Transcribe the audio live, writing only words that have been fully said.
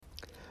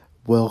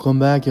Welcome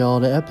back, y'all,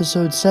 to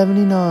episode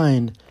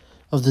 79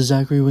 of the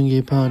Zachary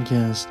Wingate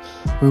podcast,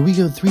 where we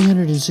go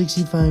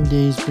 365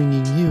 days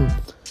bringing you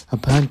a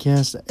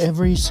podcast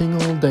every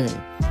single day.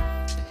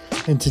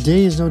 And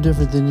today is no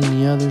different than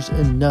any others,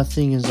 and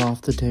nothing is off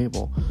the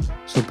table.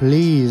 So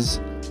please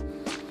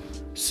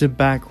sit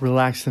back,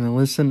 relax, and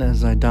listen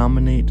as I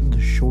dominate the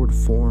short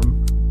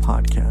form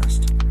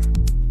podcast.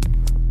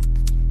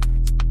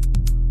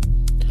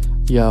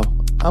 Yo,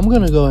 I'm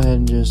going to go ahead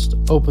and just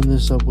open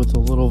this up with a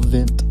little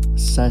vent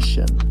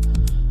session.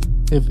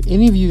 If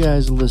any of you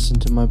guys listen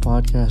to my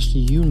podcast,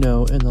 you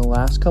know in the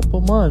last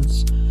couple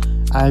months,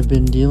 I've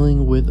been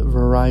dealing with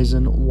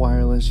Verizon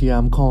Wireless. Yeah,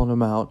 I'm calling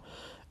them out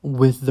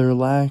with their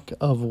lack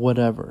of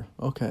whatever.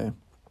 Okay.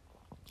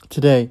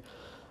 Today,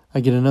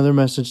 I get another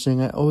message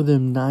saying I owe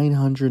them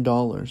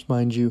 $900.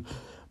 Mind you,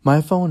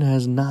 my phone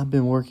has not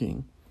been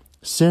working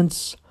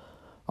since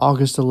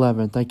August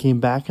 11th. I came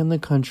back in the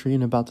country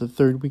in about the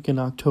third week in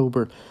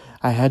October.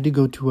 I had to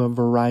go to a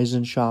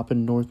Verizon shop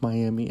in North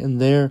Miami, and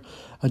there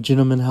a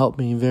gentleman helped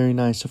me, very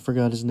nice, I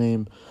forgot his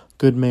name,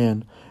 good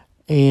man,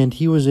 and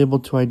he was able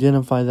to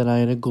identify that I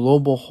had a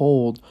global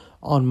hold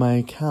on my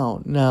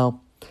account. Now,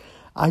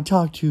 I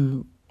talked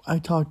to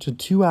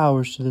 2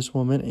 hours to this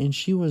woman, and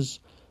she was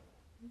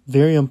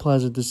very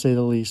unpleasant to say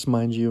the least,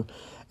 mind you,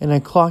 and I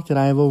clocked that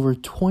I have over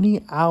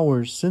 20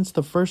 hours since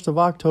the 1st of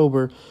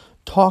October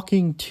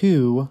talking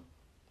to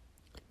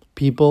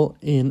people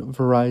in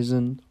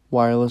Verizon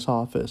Wireless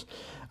office.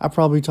 I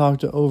probably talked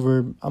to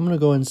over, I'm going to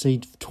go ahead and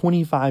say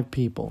 25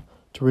 people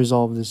to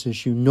resolve this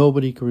issue.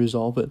 Nobody could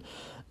resolve it.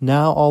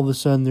 Now, all of a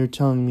sudden, they're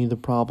telling me the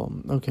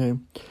problem. Okay.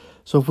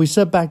 So if we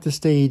set back the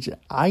stage,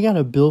 I got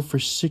a bill for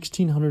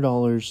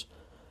 $1,600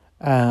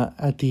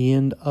 at the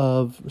end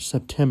of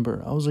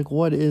September. I was like,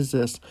 what is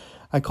this?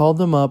 I called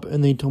them up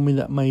and they told me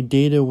that my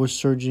data was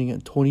surging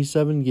at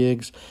 27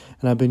 gigs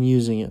and I've been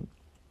using it.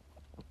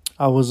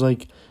 I was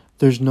like,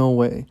 there's no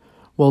way.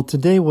 Well,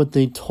 today what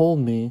they told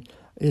me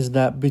is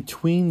that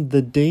between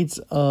the dates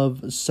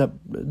of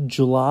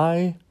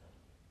July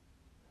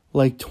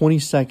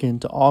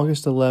 22nd to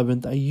August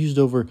 11th, I used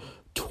over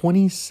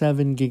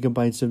 27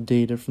 gigabytes of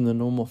data from the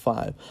normal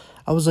 5.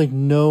 I was like,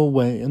 no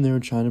way, and they were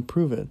trying to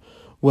prove it.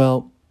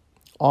 Well,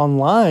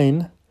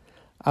 online,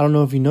 I don't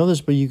know if you know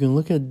this, but you can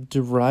look at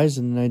Verizon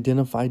and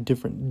identify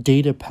different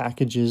data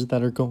packages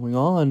that are going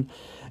on,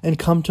 and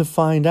come to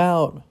find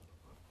out,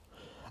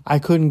 I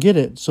couldn't get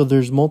it. So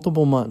there's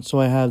multiple months. So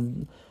I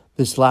had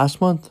this last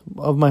month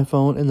of my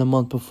phone and the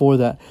month before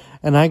that.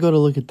 And I go to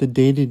look at the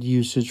data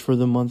usage for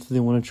the month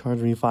they want to charge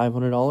me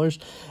 $500.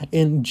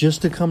 And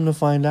just to come to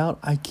find out,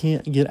 I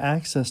can't get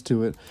access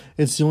to it.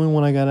 It's the only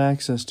one I got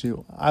access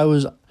to. I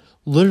was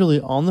literally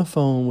on the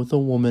phone with a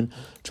woman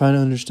trying to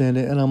understand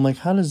it. And I'm like,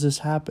 how does this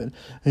happen?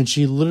 And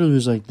she literally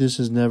was like, this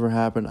has never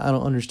happened. I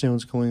don't understand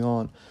what's going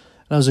on.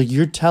 And I was like,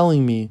 you're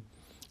telling me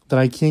that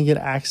I can't get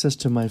access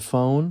to my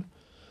phone?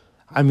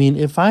 I mean,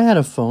 if I had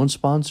a phone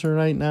sponsor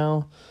right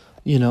now,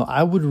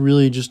 I would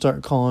really just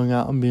start calling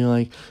out and being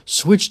like,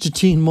 switch to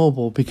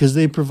T-Mobile because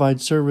they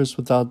provide service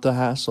without the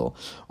hassle,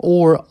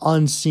 or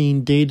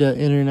unseen data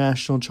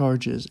international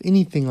charges,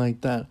 anything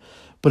like that.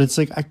 But it's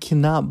like, I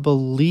cannot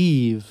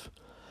believe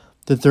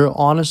that they're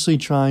honestly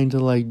trying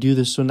to do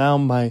this. So now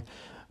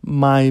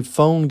my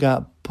phone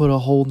got put a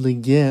hold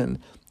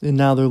again, and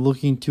now they're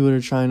looking to it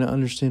or trying to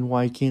understand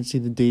why I can't see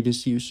the data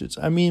usage.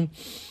 I mean,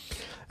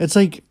 it's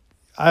like,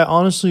 I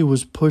honestly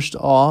was pushed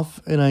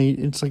off, and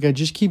it's like I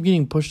just keep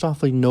getting pushed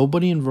off. Like,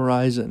 nobody in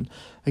Verizon,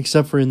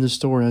 except for in the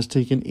store, has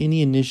taken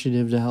any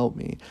initiative to help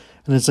me.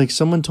 And it's like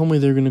someone told me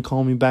they're going to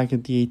call me back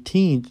at the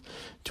 18th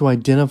to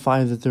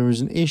identify that there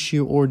was an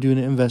issue or do an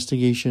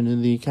investigation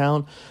in the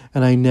account,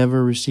 and I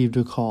never received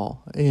a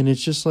call. And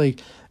it's just like,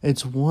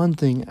 it's one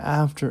thing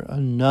after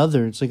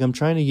another. It's like I'm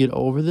trying to get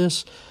over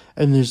this,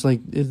 and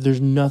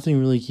there's nothing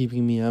really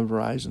keeping me at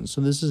Verizon.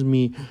 So this is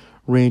me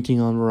ranting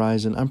on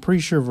Verizon. I'm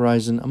pretty sure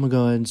Verizon, I'm going to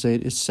go ahead and say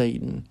it, is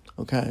Satan,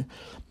 okay?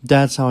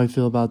 That's how I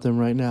feel about them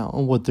right now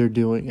and what they're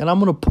doing. And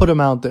I'm going to put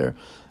them out there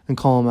and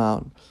call them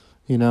out,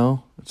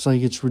 It's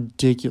like, it's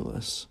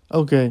ridiculous.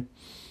 Okay.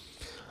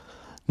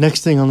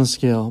 Next thing on the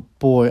scale.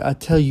 Boy, I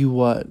tell you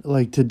what,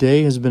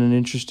 today has been an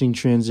interesting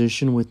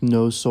transition with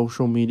no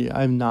social media.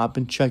 I've not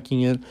been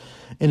checking it,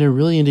 and it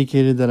really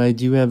indicated that I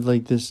do have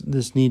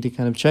this need to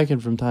kind of check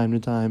it from time to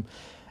time,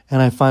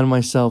 and I find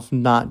myself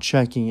not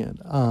checking it.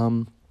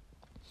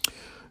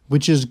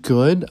 Which is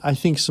good. I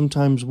think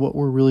sometimes what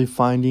we're really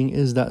finding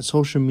is that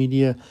social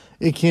media,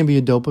 it can be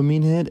a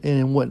dopamine hit.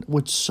 And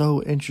what's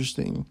so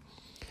interesting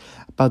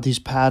about these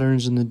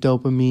patterns and the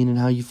dopamine and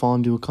how you fall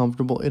into a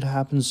comfortable, it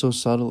happens so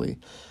subtly.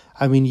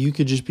 I mean, you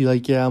could just be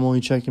like, yeah, I'm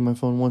only checking my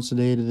phone once a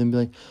day, to then be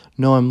like,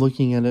 no, I'm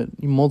looking at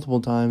it multiple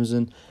times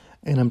and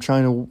I'm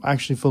trying to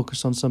actually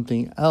focus on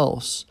something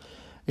else.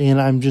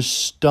 And I'm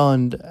just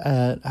stunned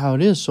at how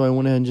it is. So I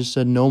went ahead and just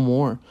said no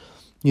more.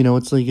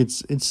 It's like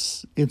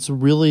it's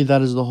really,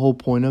 that is the whole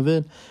point of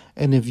it.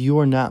 And if you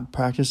are not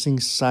practicing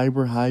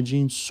cyber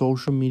hygiene,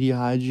 social media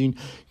hygiene,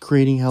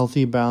 creating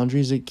healthy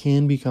boundaries, it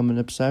can become an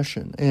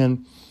obsession.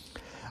 And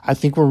I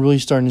think we're really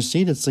starting to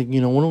see it. It's like,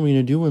 what are we going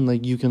to do when,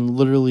 like, you can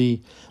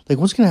literally, like,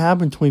 what's going to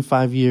happen in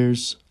 25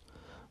 years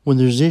when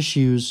there's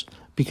issues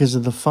because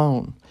of the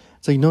phone?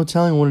 It's like no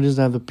telling what it is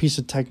to have a piece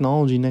of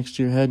technology next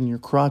to your head and your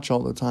crotch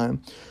all the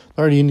time.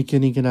 Already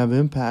indicating it can have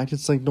impact.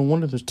 It's like no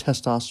wonder there's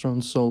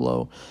testosterone so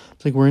low.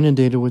 It's like we're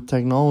inundated with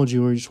technology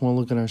where we just want to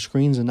look at our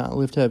screens and not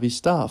lift heavy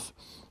stuff.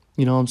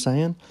 You know what I'm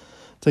saying?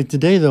 It's like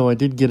today, though, I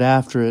did get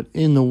after it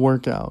in the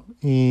workout.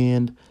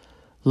 And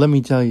let me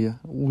tell you,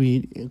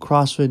 we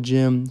CrossFit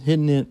gym,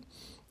 hitting it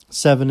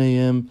 7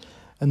 a.m.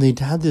 And they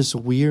had this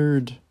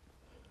weird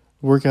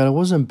workout. It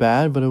wasn't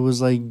bad, but it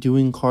was like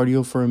doing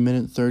cardio for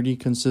 1:30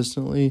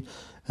 consistently.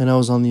 And I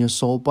was on the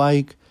assault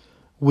bike,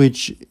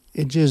 which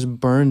it just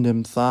burned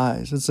them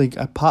thighs. It's like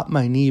I popped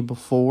my knee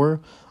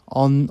before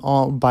on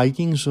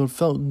biking, so it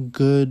felt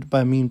good.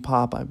 But I mean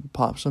I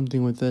popped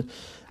something with it.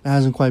 It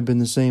hasn't quite been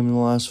the same in the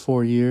last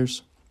 4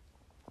 years.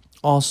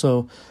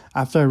 Also,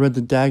 after I read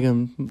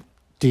the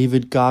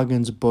David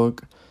Goggins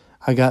book,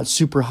 I got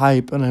super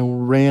hype and I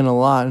ran a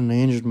lot and I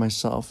injured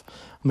myself.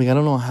 I mean, I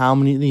don't know how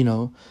many,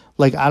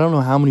 I don't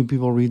know how many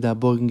people read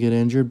that book and get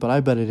injured, but I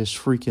bet it is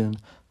freaking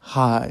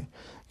high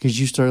because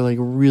you start like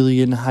really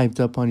getting hyped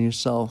up on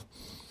yourself.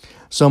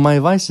 So my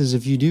advice is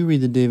if you do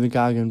read the David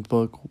Goggins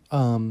book,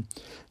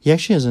 he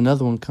actually has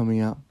another one coming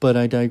out, but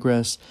I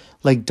digress.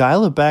 Like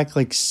dial it back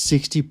like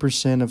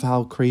 60% of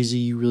how crazy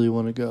you really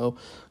want to go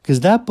because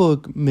that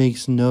book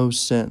makes no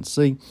sense.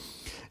 Like,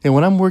 and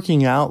when I'm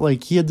working out,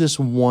 like he had this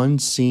one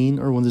scene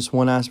or this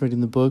one aspect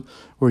in the book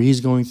where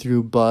he's going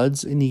through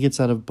BUD/S and he gets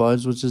out of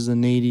BUD/S, which is the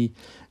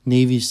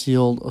Navy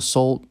SEAL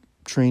assault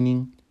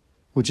training,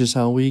 which is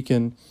Hell Week.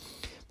 And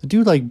the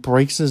dude like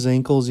breaks his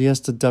ankles. He has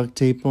to duct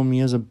tape him. He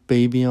has a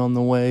baby on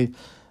the way.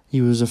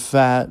 He was a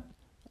fat,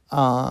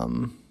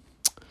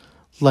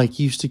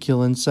 used to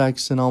kill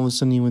insects. And all of a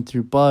sudden he went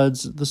through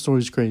BUD/S. The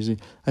story's crazy.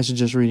 I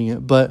suggest reading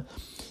it. But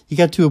he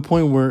got to a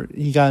point where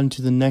he got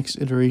into the next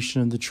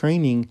iteration of the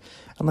training.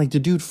 And like the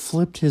dude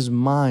flipped his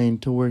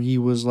mind to where he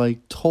was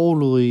like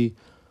totally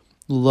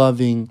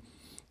loving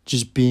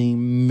just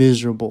being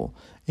miserable.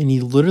 And he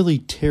literally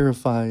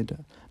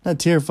not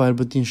terrified,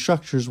 but the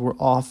instructors were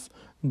off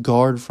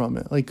guard from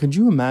it. Like, could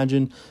you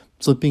imagine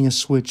flipping a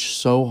switch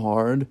so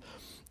hard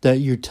that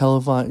you're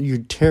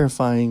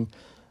terrifying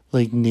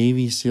like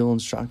Navy SEAL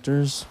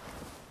instructors?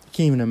 I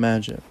can't even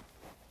imagine.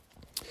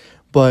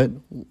 But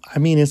I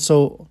mean,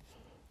 what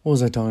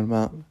was I talking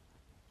about?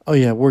 Oh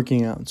yeah,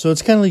 working out. So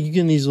it's kind of like you get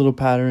in these little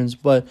patterns,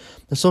 but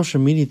the social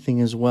media thing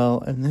as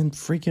well, and then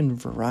freaking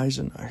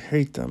Verizon, I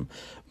hate them.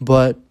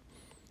 But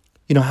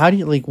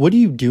what do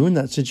you do in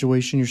that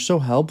situation? You're so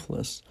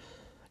helpless.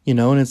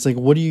 And it's like,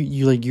 what do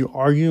you're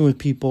arguing with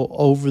people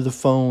over the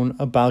phone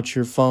about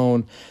your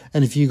phone.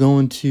 And if you go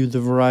into the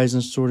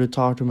Verizon store to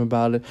talk to them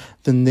about it,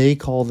 then they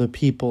call the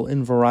people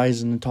in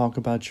Verizon to talk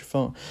about your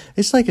phone.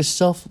 It's like a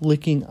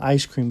self-licking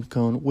ice cream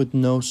cone with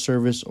no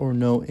service or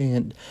no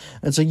end.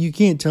 It's like, you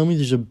can't tell me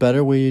there's a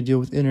better way to deal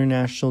with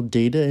international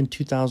data in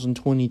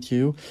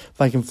 2022.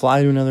 If I can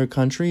fly to another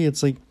country,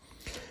 it's like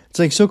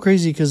so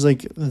crazy because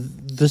like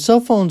the cell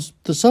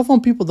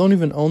phone people don't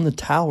even own the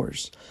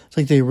towers. It's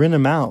like they rent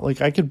them out.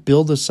 Like I could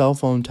build a cell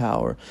phone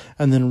tower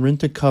and then rent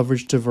the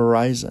coverage to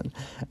Verizon.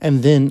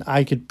 And then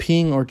I could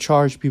ping or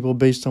charge people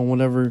based on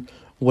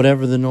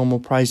whatever the normal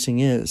pricing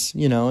is,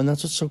 and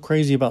that's what's so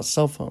crazy about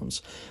cell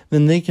phones.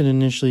 Then they can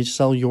initially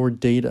sell your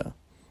data,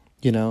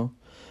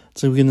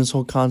 So we get this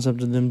whole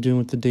concept of them doing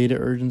with the data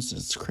urgency.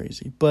 It's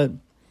crazy. But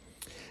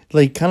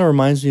like kind of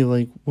reminds me of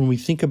like when we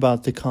think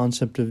about the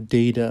concept of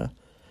data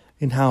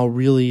and how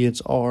really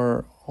it's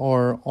our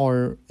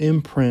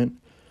imprint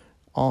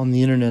on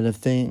the Internet of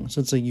Things.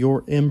 It's like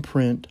your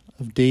imprint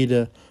of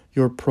data,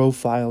 your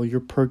profile, your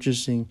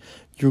purchasing,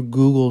 your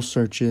Google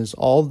searches,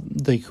 all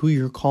like who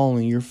you're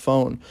calling, your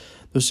phone.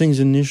 Those things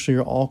initially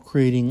are all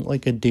creating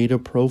like a data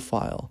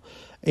profile.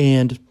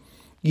 And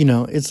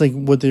it's like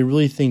what they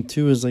really think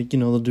too is like,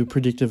 they'll do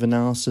predictive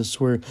analysis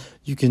where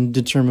you can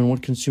determine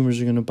what consumers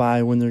are going to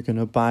buy, when they're going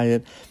to buy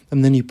it.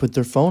 And then you put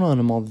their phone on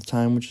them all the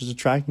time, which is a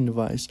tracking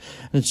device.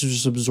 And it's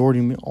just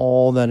absorbing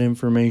all that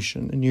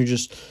information. And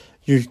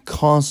you're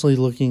constantly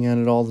looking at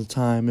it all the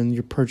time, and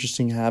your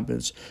purchasing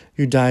habits,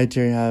 your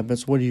dietary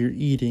habits, what you're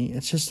eating.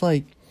 It's just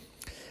like,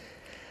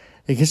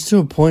 it gets to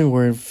a point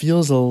where it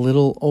feels a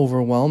little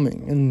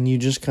overwhelming and you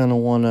just kind of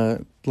want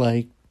to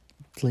like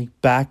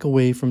back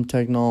away from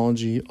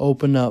technology,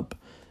 open up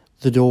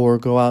the door,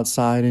 go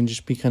outside and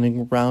just be kind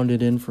of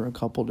grounded in for a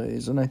couple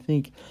days. And I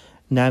think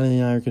Natalie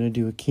and I are going to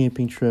do a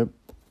camping trip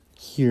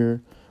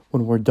here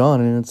when we're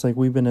done. And it's like,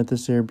 we've been at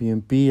this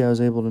Airbnb. I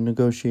was able to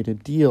negotiate a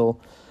deal.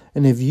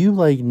 And if you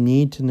like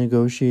need to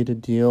negotiate a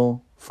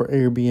deal for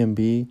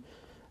Airbnb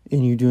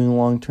and you're doing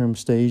long-term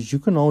stays, you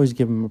can always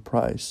give them a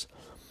price.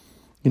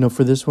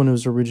 For this one, it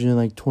was originally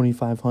like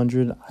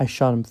 $2,500. I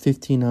shot him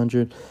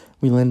 $1,500.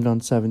 We landed on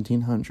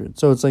 $1,700.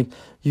 So it's like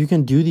you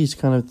can do these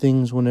kind of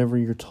things whenever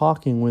you're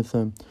talking with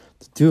them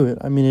to do it.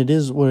 I mean, it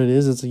is what it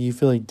is. It's like you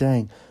feel like,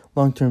 dang,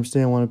 long-term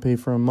stay, I want to pay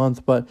for a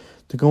month. But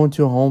to go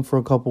into a home for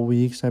a couple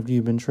weeks after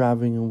you've been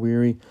traveling and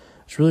weary,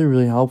 It's really,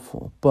 really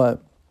helpful.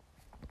 But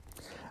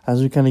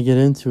as we kind of get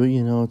into it,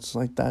 it's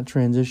like that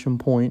transition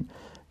point,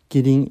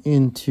 getting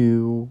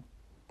into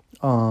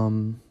like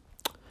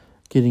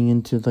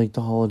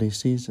the holiday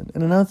season.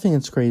 And another thing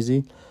that's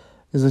crazy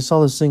is I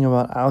saw this thing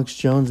about Alex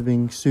Jones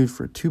being sued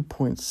for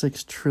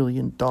 $2.6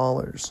 trillion.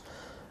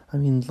 I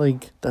mean,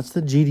 like, that's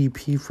the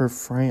GDP for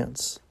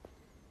France.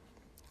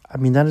 I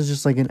mean, that is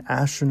just like an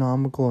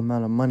astronomical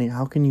amount of money.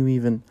 How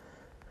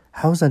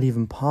is that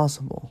even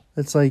possible?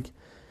 It's like,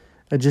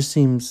 it just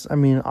seems, I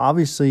mean,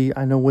 obviously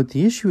I know what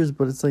the issue is,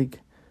 but it's like,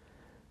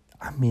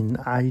 I mean,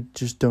 I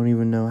just don't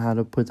even know how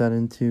to put that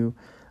into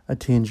a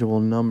tangible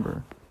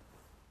number,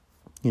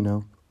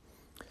 I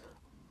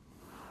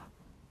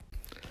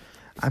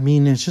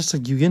mean, it's just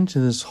like you get into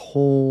this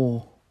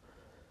whole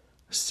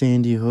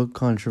Sandy Hook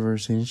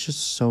controversy, and it's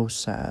just so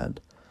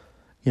sad.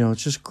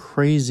 It's just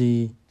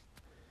crazy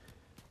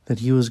that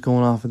he was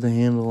going off at the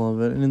handle of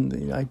it.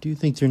 And I do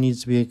think there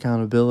needs to be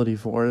accountability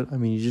for it. I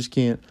mean, you just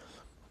can't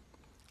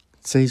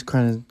say he's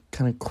kind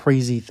of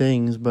crazy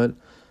things, but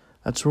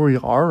that's where we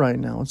are right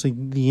now. It's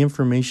like the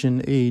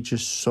information age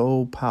is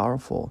so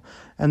powerful.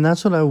 And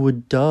that's what I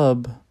would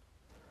dub,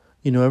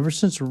 ever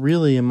since,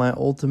 really, in my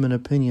ultimate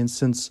opinion,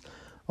 since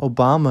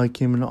Obama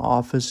came into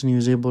office and he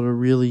was able to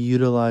really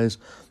utilize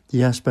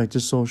the aspect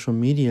of social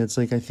media. It's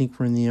like, I think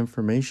we're in the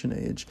information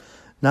age,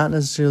 not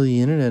necessarily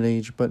the internet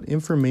age, but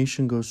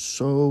information goes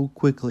so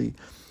quickly.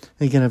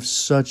 It can have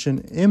such an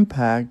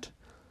impact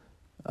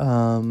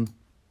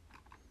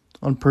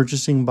on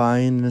purchasing,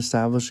 buying, and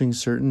establishing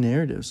certain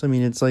narratives. I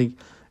mean, it's like,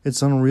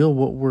 it's unreal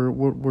what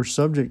we're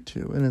subject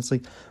to. And it's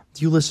like,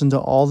 if you listen to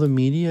all the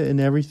media and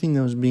everything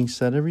that was being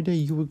said every day,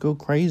 you would go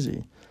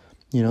crazy.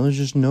 There's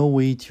just no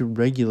way to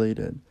regulate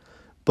it.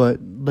 But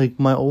like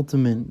my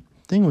ultimate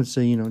thing would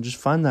say, just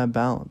find that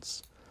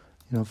balance.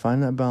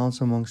 Find that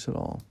balance amongst it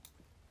all.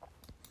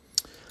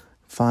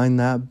 Find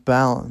that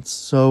balance.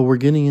 So we're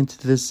getting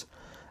into this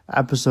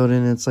episode,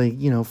 and it's like,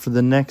 for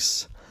the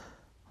next,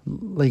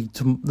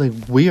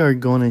 we are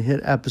going to hit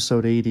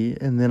episode 80,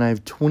 and then I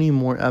have 20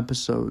 more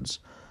episodes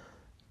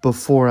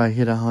before I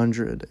hit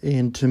 100.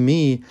 And to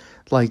me,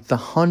 like, the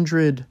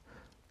 100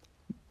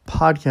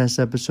 podcast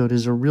episode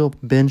is a real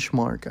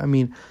benchmark. I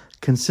mean,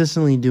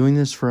 consistently doing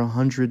this for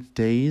 100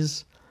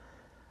 days,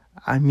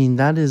 I mean,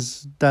 that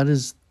is,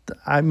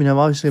 I mean,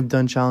 I've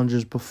done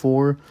challenges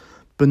before,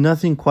 but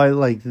nothing quite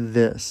like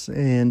this.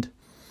 And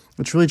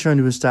it's really trying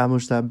to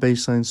establish that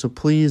baseline. So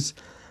please,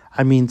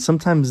 I mean,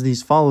 sometimes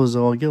these follows,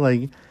 I'll get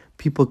like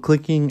people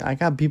clicking. I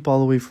got people all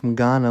the way from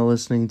Ghana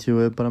listening to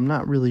it, but I'm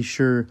not really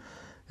sure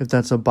if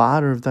that's a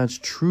bot or if that's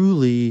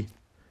truly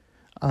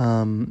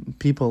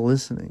people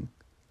listening,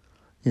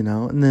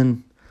 And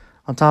then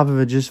on top of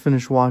it, just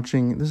finished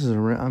watching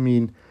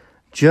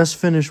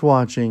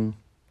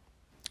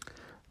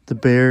the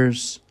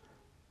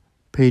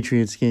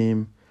Bears-Patriots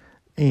game,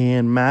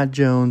 and Matt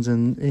Jones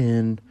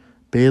and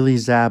Bailey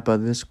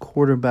Zappa, this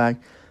quarterback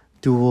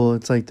duel.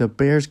 It's like the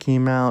Bears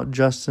came out,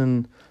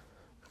 Justin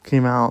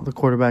came out, the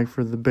quarterback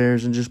for the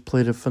Bears, and just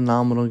played a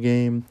phenomenal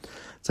game.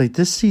 It's like,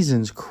 this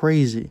season's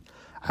crazy.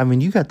 I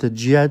mean, you got the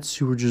Jets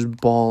who were just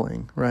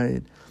balling,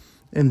 right?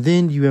 And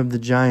then you have the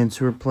Giants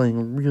who are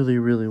playing really,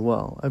 really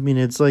well. I mean,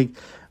 it's like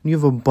you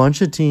have a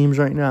bunch of teams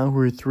right now who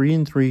are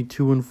 3-3,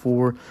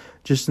 2-4,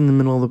 just in the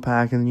middle of the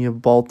pack, and then you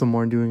have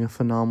Baltimore doing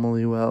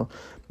phenomenally well.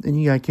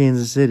 And you got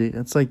Kansas City.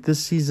 It's like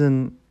this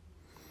season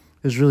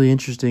is really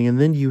interesting. And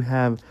then you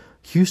have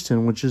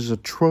Houston, which is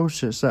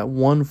atrocious at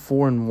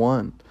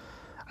 1-4-1.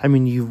 I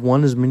mean, you've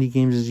won as many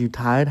games as you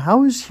tied.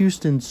 How is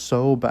Houston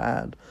so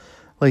bad?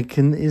 Like,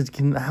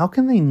 how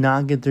can they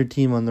not get their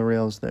team on the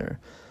rails there?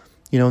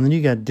 And then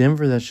you got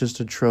Denver that's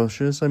just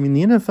atrocious. I mean,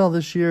 the NFL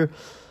this year,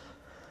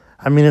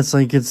 I mean, there's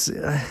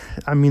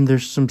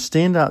some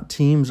standout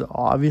teams,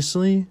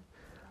 obviously,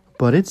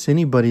 but it's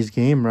anybody's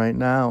game right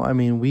now. I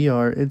mean,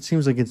 it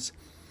seems like it's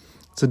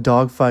a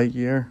dogfight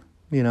year,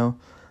 and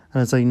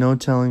it's like no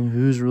telling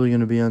who's really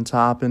going to be on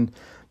top. And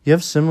you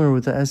have similar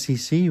with the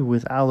SEC,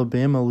 with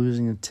Alabama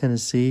losing to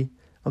Tennessee,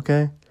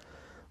 okay?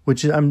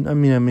 Which is, I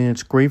mean,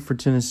 it's great for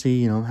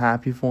Tennessee. I'm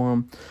happy for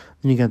them.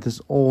 Then you got this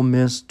Ole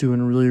Miss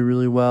doing really,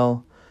 really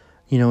well.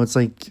 It's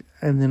like,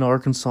 and then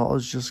Arkansas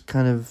is just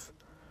kind of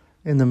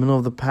in the middle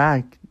of the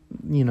pack,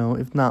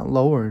 if not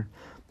lower.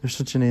 There's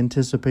such an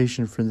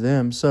anticipation for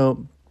them.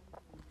 So,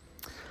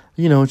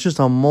 it's just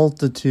a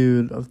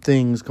multitude of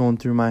things going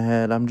through my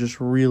head. I'm just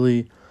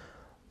really,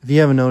 if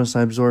you haven't noticed,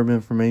 I absorb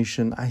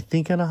information, I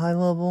think, at a high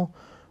level,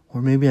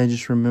 or maybe I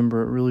just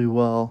remember it really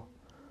well.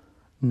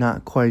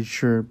 Not quite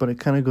sure, but it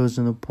kind of goes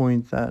to the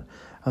point that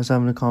I was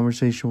having a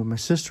conversation with my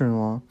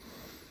sister-in-law,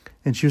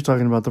 and she was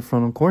talking about the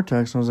frontal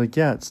cortex, and I was like,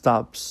 yeah, it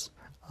stops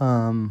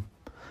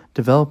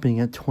developing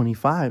at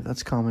 25.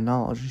 That's common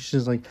knowledge.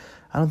 She's like,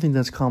 I don't think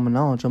that's common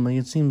knowledge. I'm like,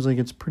 it seems like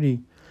it's pretty,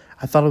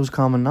 I thought it was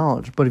common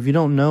knowledge, but if you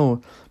don't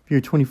know, if you're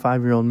a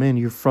 25-year-old man,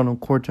 your frontal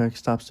cortex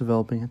stops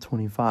developing at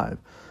 25.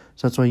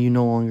 So that's why you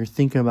no longer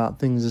think about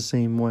things the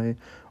same way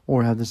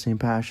or have the same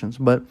passions.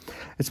 But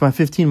it's my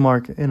 15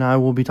 mark, and I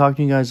will be talking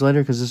to you guys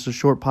later because this is a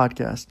short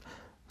podcast.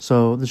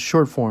 So the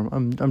short form.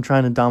 I'm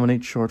trying to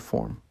dominate short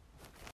form.